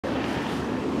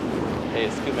Hey,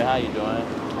 excuse me, how you doing?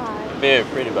 Hi. Very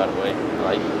pretty, by the way.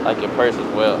 I like your purse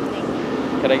as well. Thank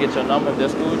you. Can I get your number if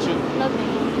that's cool with you? No,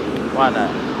 thank you. Why not?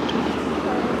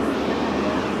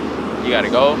 You gotta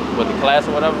go with the class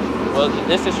or whatever? Well,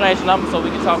 this is a strange number, so we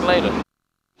can talk later.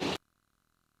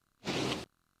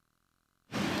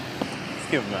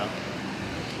 Excuse me, man.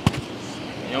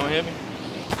 You don't hear me?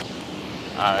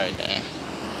 Alright, damn.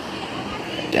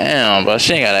 Damn, but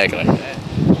she ain't gotta act like that.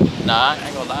 Nah, I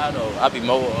ain't gonna lie though. I be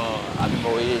more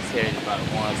irritated by the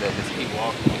ones that just keep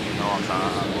walking. You know what I'm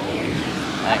saying?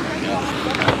 I ain't gonna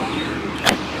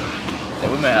yeah,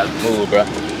 we may have to move, bro.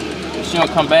 If she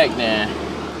don't come back, then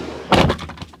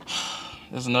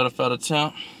there's another failed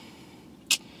attempt.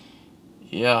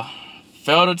 Yeah,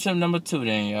 failed attempt number 2,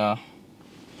 then, y'all.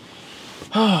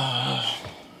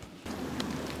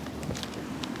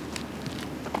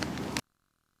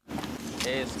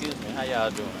 Hey, excuse me, how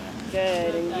y'all doing?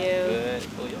 Good, and you? Good.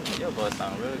 Oh, your voice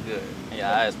sound real good. And your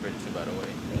eyes pretty too, by the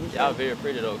way. Y'all very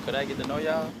pretty though. Could I get to know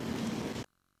y'all?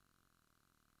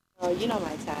 Oh, you know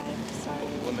my type. Sorry.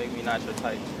 What make me not your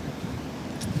type?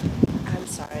 I'm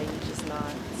sorry, you're just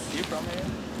not. You from here?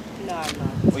 No, I'm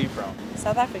not. Where you from?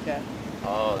 South Africa.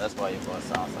 Oh, that's why your voice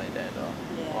sounds like that though.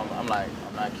 Yeah. Well, I'm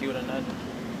not cute or nothing.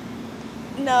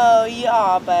 No, you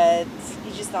are, but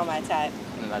you're just not my type.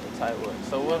 I'm not your type. What?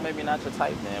 So what made me not your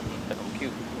type then? If I'm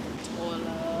cute. Taller.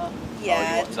 Oh,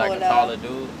 Yeah, you taller. like a taller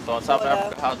dude. So in South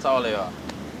Africa, how tall they are?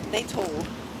 They tall.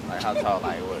 Like how tall?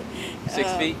 Like what?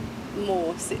 6 feet?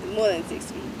 More than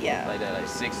 6 feet. Yeah. Like that? Like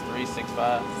 6'3",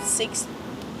 6'5"? 6.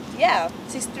 Yeah,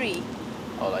 6'3".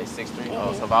 Oh, like 6'3"?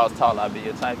 Oh, so if I was tall, I'd be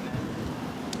your type then?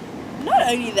 Not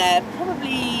only that,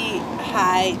 probably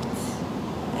height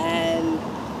and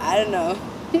I don't know.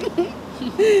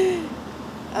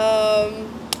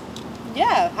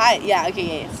 Yeah, height. Yeah, okay,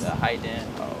 yes. The height then?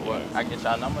 Oh, what? Yes. I get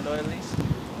y'all number though at least?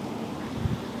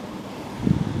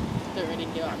 They already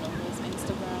give our numbers,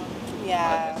 Instagram.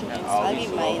 Yeah. And I'll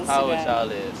give my Instagram. How old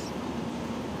y'all is?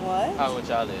 What? How old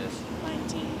y'all is?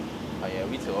 19. Oh yeah,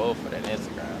 we too old for that Instagram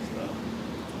stuff. You know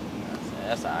what I'm saying?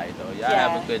 That's alright though. Y'all Yeah.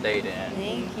 have a good day then.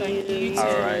 Thank Thank you. you.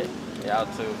 Alright. Y'all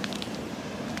too.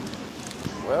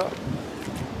 Well,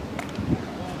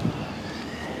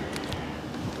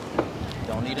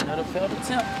 don't need another failed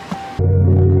attempt.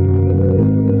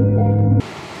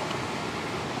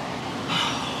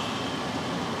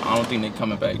 I don't think they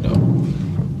coming back though.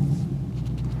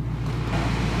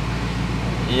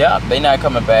 Yeah, they not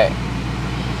coming back.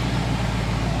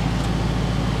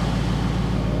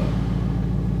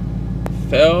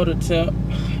 Failed attempt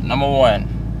number 1.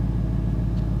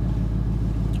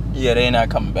 Yeah, they not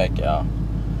coming back, y'all.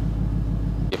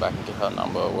 If I can get her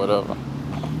number or whatever.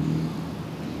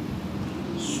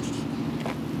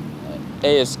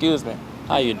 Hey, excuse me.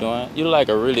 How you doing? You look like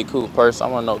a really cool person. I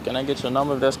want to know, can I get your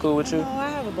number if that's cool with you? No, I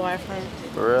have a boyfriend.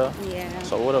 For real? Yeah.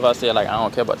 So what if I said, like, I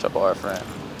don't care about your boyfriend?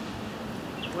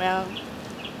 Well,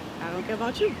 I don't care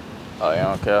about you. Oh, you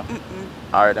don't care?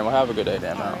 All right, then we'll have a good day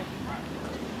then, man. Alright.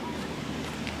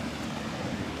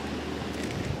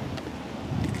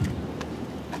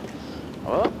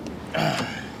 Well,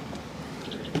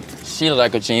 she look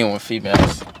like a genuine female.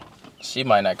 She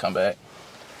might not come back.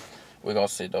 We're gonna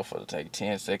sit though for to take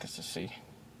 10 seconds to see.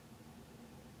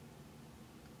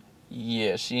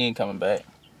 Yeah, she ain't coming back.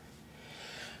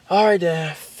 All right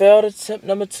then, failed attempt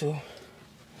number 2.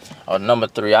 Oh, number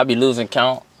 3. I be losing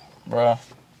count, bro.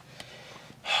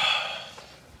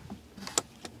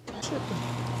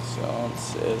 So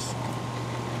says,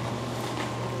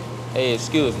 hey,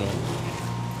 excuse me.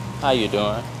 How you doing?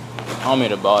 I don't mean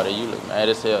to bother you. Look mad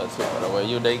as hell too, by the way.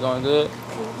 Your day going good?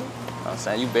 I'm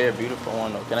saying you very beautiful.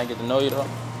 One though. Can I get to know you though?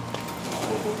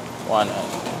 Why not?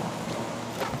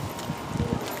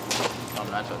 I'm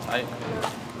not your type.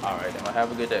 All right, then. Well,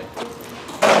 have a good day.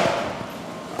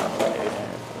 Okay, then.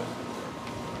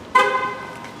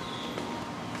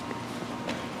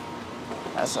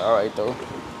 That's all right though.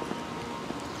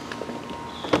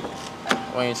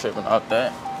 We ain't tripping off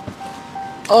that.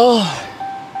 Oh.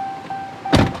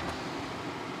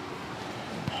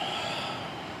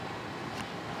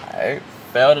 Alright,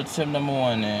 failed attempt number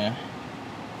 1 then.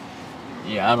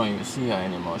 Yeah, I don't even see her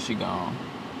anymore. She gone.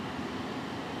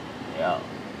 Yeah.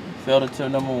 Failed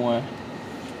attempt number 1.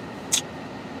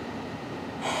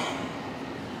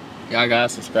 Y'all gotta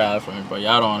subscribe for me, but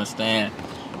y'all don't understand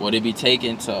what it be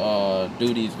taking to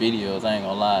do these videos. I ain't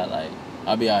gonna lie, like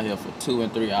I'll be out here for 2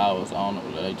 and 3 hours. I don't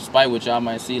know, like, despite what y'all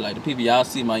might see, like the people y'all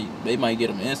see they might get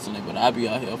them instantly, but I'll be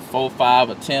out here 4, 5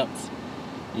 attempts.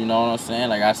 You know what I'm saying?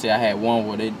 Like I said, I had one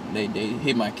where they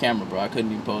hit my camera, bro. I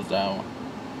couldn't even post that one.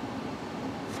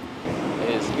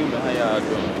 Hey, excuse me, how y'all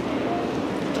doing?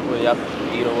 where y'all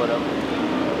eat or whatever?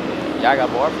 Y'all got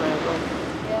boyfriends, bro?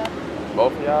 Yeah.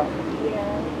 Both of y'all?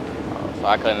 Yeah. So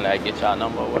I couldn't like get y'all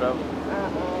number or whatever?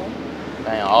 Uh-uh.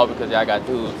 Dang, all because y'all got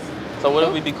dudes. So what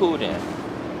if we be cool then?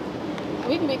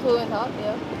 We can be cool and talk,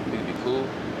 yeah. We be cool?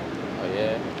 Oh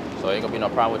yeah? So ain't gonna be no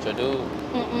problem with your dude?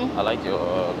 Mm-mm. I like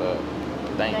your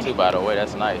thing too, by the way.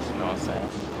 That's nice, you know what I'm saying?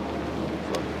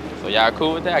 So y'all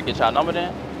cool with that? I get y'all number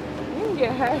then? You can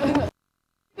get her.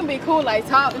 You can be cool, like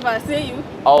talk if I see you.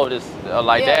 Oh, this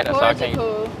like Yeah, that? So I cordial can't.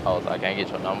 cool. Oh, so I can't get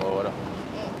your number or whatever.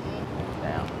 Mm-mm.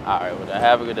 Damn. All right. Well, then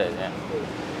have a good day, then.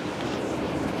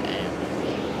 Damn.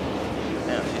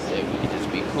 Damn. She said we could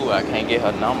just be cool. I can't get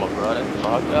her number, bro. That's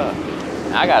fucked up.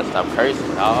 I gotta stop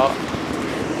cursing, dog.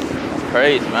 That's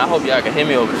crazy, man. I hope y'all can hear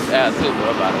me over this app too,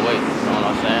 bro. By the way, you know what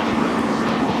I'm saying?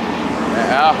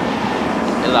 Yeah.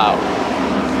 It's loud.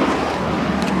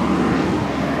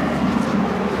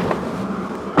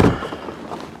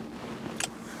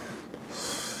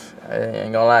 I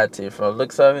ain't gonna lie to you. From the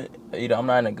looks of it, either I'm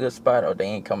not in a good spot or they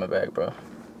ain't coming back, bro.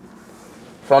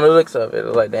 From the looks of it,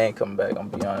 it's like they ain't coming back. I'm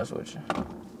gonna be honest with you.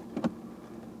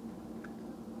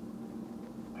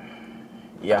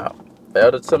 Yeah.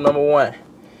 Failed to tip number 1.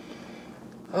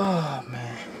 Oh,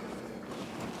 man.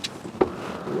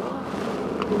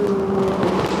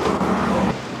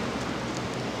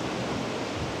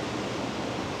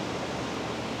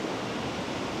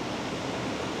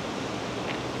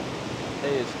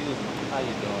 Hey, excuse me. How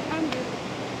you doing? I'm good.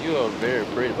 You are very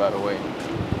pretty, by the way.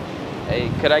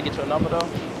 Hey, could I get your number, though?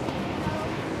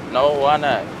 No, why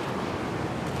not?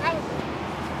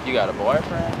 You got a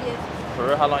boyfriend? Yes. For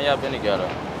real? How long y'all been together?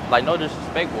 Like, no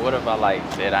disrespect, but what if I, like,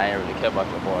 said I ain't really care about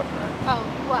your boyfriend? Oh,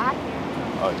 well, I care.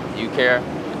 Oh, you care?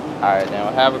 All right, then.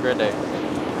 Well, have a good day.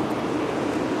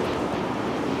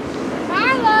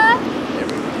 Carla!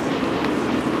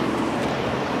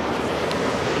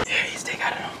 Yeah, he still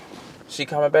got it on. She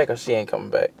coming back or she ain't coming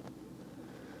back?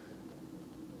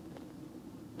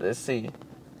 Let's see.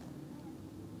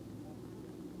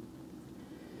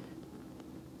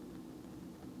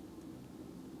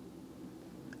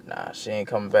 Nah, she ain't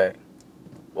coming back.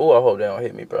 Ooh, I hope they don't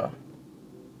hit me, bro.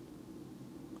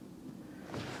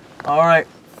 Alright.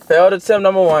 Failed attempt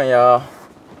number 1, y'all.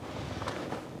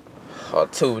 Oh,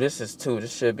 2. This is 2.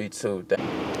 This should be 2. Hey,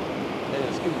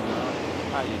 excuse me,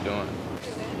 man. How you doing?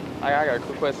 I got a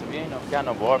quick question. If you ain't got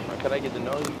no boyfriend, could I get to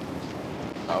know you?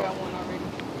 I got one already.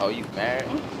 Oh, you married?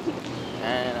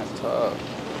 Man, that's tough.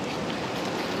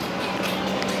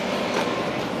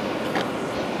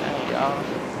 Dang,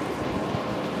 y'all.